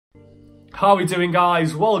How are we doing,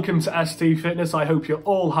 guys? Welcome to ST Fitness. I hope you're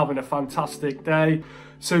all having a fantastic day.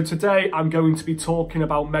 So today I'm going to be talking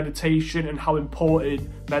about meditation and how important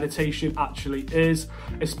meditation actually is,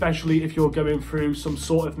 especially if you're going through some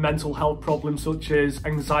sort of mental health problem such as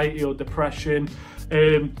anxiety or depression.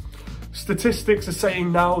 Statistics are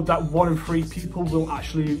saying now that 1 in 3 people will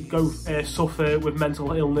actually suffer with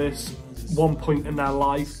mental illness one point in their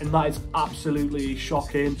life, and that is absolutely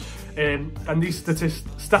shocking. And these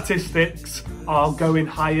statistics are going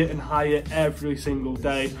higher and higher every single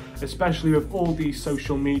day, especially with all these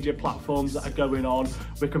social media platforms that are going on.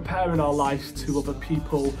 We're comparing our lives to other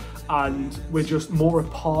people and we're just more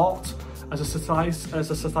apart as a society, is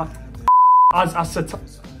that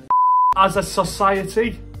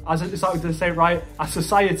what to say, right? As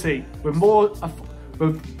society,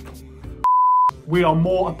 we are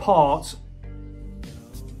more apart.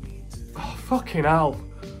 Oh, fucking hell.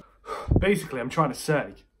 Basically, I'm trying to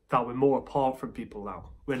say that we're more apart from people now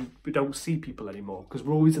when we don't see people anymore because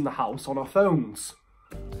we're always in the house on our phones.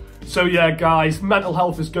 So yeah, guys, mental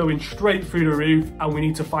health is going straight through the roof and we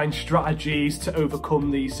need to find strategies to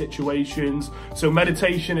overcome these situations. So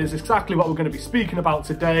meditation is exactly what we're going to be speaking about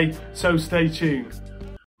today, so stay tuned.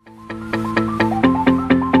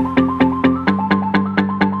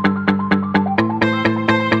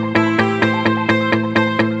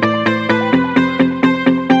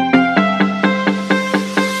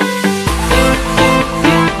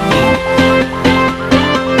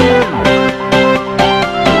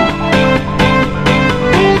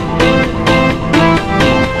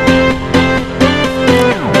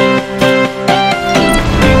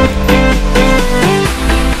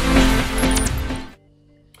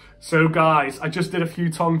 So guys, I just did a few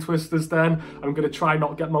tongue twisters then. I'm going to try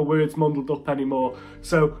not get my words mumbled up anymore.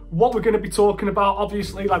 So what we're going to be talking about,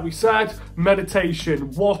 obviously, like we said,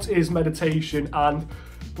 meditation. What is meditation? And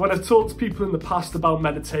when I've talked to people in the past about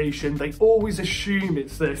meditation, they always assume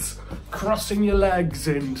it's this crossing your legs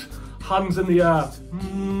and hands in the air.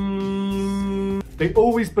 They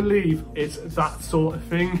always believe it's that sort of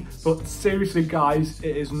thing, but seriously guys,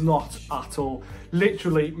 it is not at all.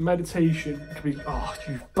 Literally, meditation can be, oh,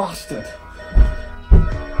 you bastard.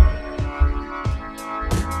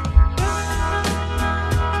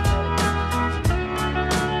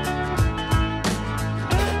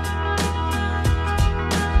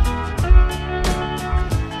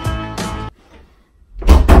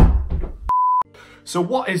 So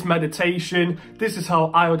what is meditation? This is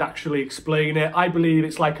how I would actually explain it. I believe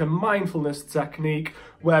it's like a mindfulness technique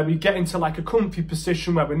where we get into like a comfy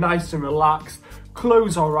position where we're nice and relaxed,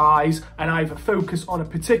 close our eyes and either focus on a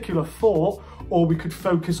particular thought, or we could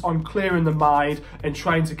focus on clearing the mind and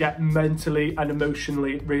trying to get mentally and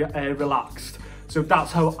emotionally relaxed. So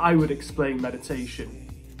that's how I would explain meditation.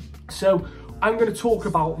 So I'm going to talk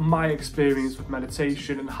about my experience with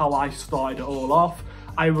meditation and how I started it all off.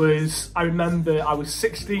 I remember I was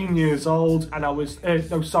 16 years old and I was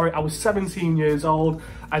 17 years old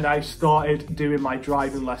and I started doing my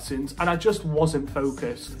driving lessons and I just wasn't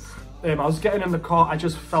focused. I was getting in the car, I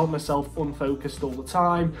just felt myself unfocused all the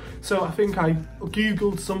time. So I think I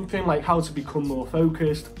Googled something like how to become more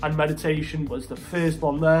focused, and meditation was the first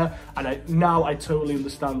one there, and now I totally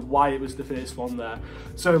understand why it was the first one there.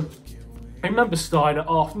 So I remember starting it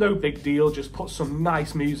off, no big deal, just put some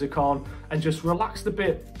nice music on and just relaxed a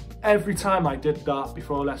bit. Every time I did that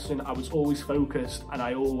before a lesson, I was always focused and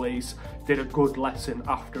I always did a good lesson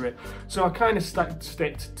after it. So I kind of stuck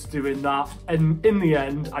to doing that, and in the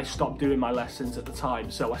end, I stopped doing my lessons at the time,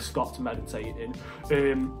 so I stopped meditating.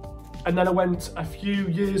 And then I went a few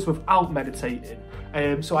years without meditating.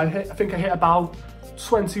 So I think I hit about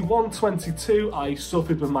 21, 22, I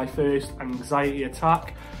suffered with my first anxiety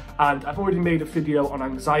attack. And I've already made a video on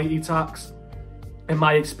anxiety attacks and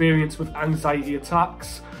my experience with anxiety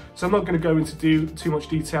attacks. So I'm not going to go into too much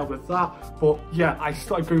detail with that, but yeah, I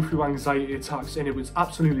started going through anxiety attacks and it was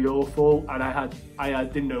absolutely awful, and I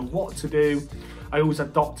didn't know what to do. I always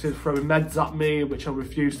had doctors throwing meds at me, which I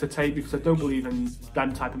refused to take because I don't believe in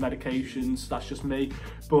them type of medications, that's just me.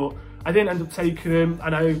 But I didn't end up taking them,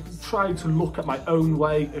 and I tried to look at my own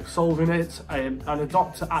way of solving it, and a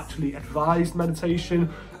doctor actually advised meditation.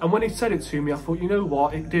 And when he said it to me, I thought, you know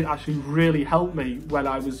what, it did actually really help me when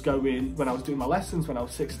I was doing my lessons when I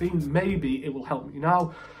was 16. Maybe it will help me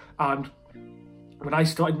now. And when I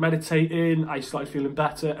started meditating, I started feeling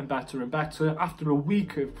better and better and better. After a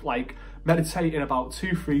week of like meditating about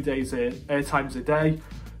 2-3 times a day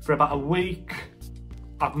for about a week,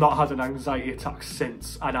 I've not had an anxiety attack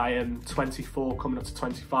since, and I am 24, coming up to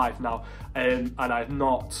 25 now, and I've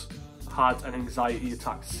not had an anxiety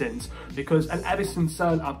attack since, and ever since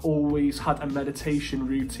then I've always had a meditation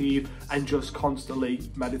routine and just constantly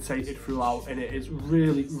meditated throughout, and it is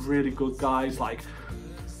really, really good, guys. Like,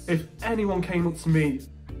 if anyone came up to me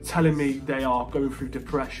telling me they are going through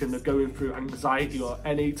depression, they're going through anxiety or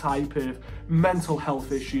any type of mental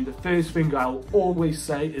health issue, the first thing I'll always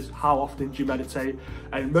say is, how often do you meditate?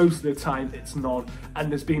 And most of the time it's none. And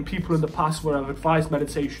there's been people in the past where I've advised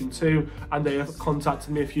meditation too, and they have contacted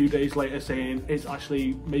me a few days later saying it's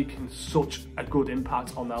actually making such a good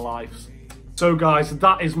impact on their lives. So guys,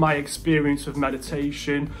 that is my experience of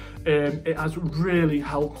meditation. It has really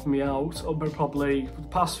helped me out. Probably for the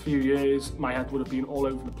past few years, my head would have been all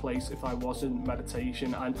over the place if I wasn't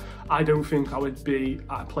meditation, and I don't think I would be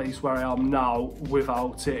at a place where I am now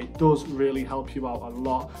without it. It does really help you out a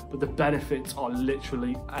lot, but the benefits are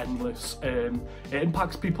literally endless. It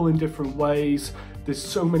impacts people in different ways. There's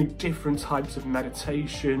so many different types of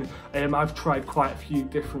meditation. I've tried quite a few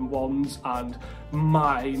different ones, and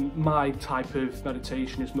my type of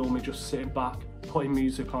meditation is normally just sitting back, putting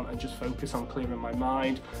music on and just focus on clearing my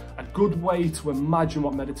mind. A good way to imagine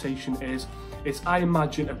what meditation is I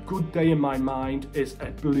imagine a good day in my mind is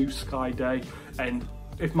a blue sky day, and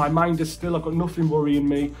if my mind is still, I've got nothing worrying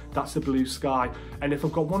me, that's a blue sky. And if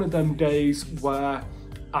I've got one of them days where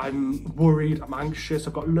I'm worried, I'm anxious,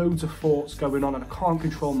 I've got loads of thoughts going on and I can't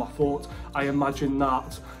control my thoughts, I imagine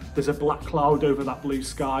that there's a black cloud over that blue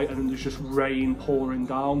sky and then there's just rain pouring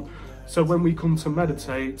down. So when we come to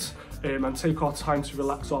meditate and take our time to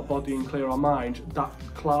relax our body and clear our mind, that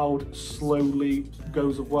cloud slowly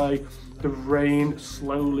goes away, the rain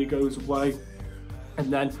slowly goes away,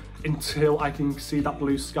 and then until I can see that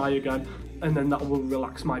blue sky again, and then that will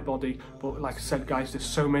relax my body. But like I said, guys, there's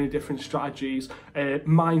so many different strategies.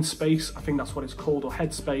 Mind Space, I think that's what it's called, or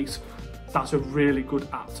Headspace. That's a really good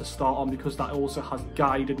app to start on because that also has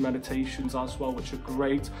guided meditations as well, which are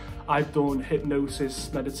great. I've done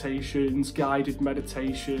hypnosis meditations, guided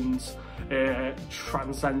meditations,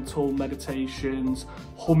 transcendental meditations,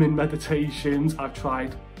 humming meditations. I've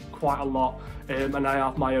tried quite a lot, and I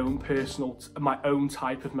have my own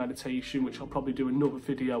type of meditation, which I'll probably do another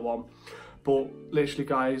video on. But literally,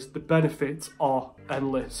 guys, the benefits are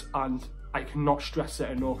endless, and I cannot stress it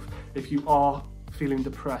enough. If you are feeling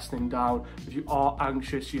depressed and down, if you are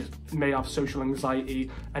anxious, you may have social anxiety,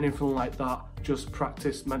 anything like that, just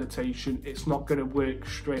practice meditation. It's not going to work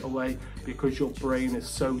straight away because your brain is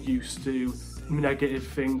so used to negative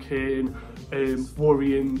thinking,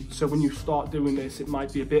 worrying. So when you start doing this, it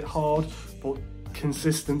might be a bit hard, but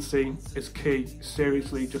consistency is key.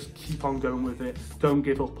 Seriously, just keep on going with it, don't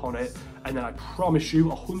give up on it, and then I promise you,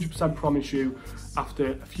 100% promise you,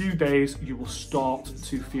 after a few days you will start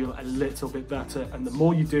to feel a little bit better. And the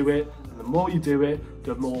more you do it, and the more you do it,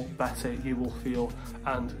 the more better you will feel.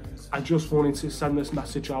 And I just wanted to send this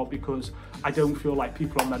message out because I don't feel like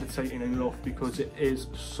people are meditating enough, because it is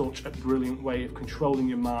such a brilliant way of controlling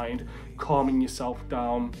your mind, calming yourself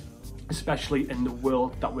down, especially in the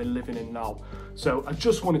world that we're living in now. So I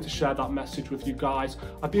just wanted to share that message with you guys.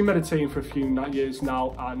 I've been meditating for a few years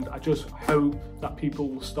now, and I just hope that people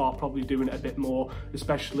will start probably doing it a bit more,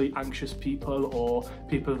 especially anxious people or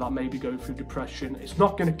people that may be going through depression. It's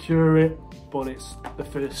not going to cure it, but it's the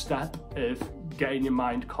first step of getting your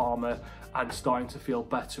mind calmer and starting to feel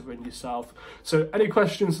better in yourself. So any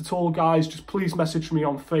questions at all, guys, just please message me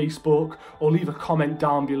on Facebook or leave a comment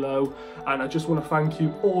down below. And I just want to thank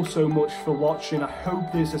you all so much for watching. I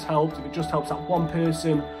hope this has helped. If it just helps that one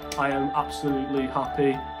person, I am absolutely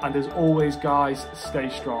happy. And as always, guys, stay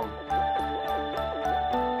strong.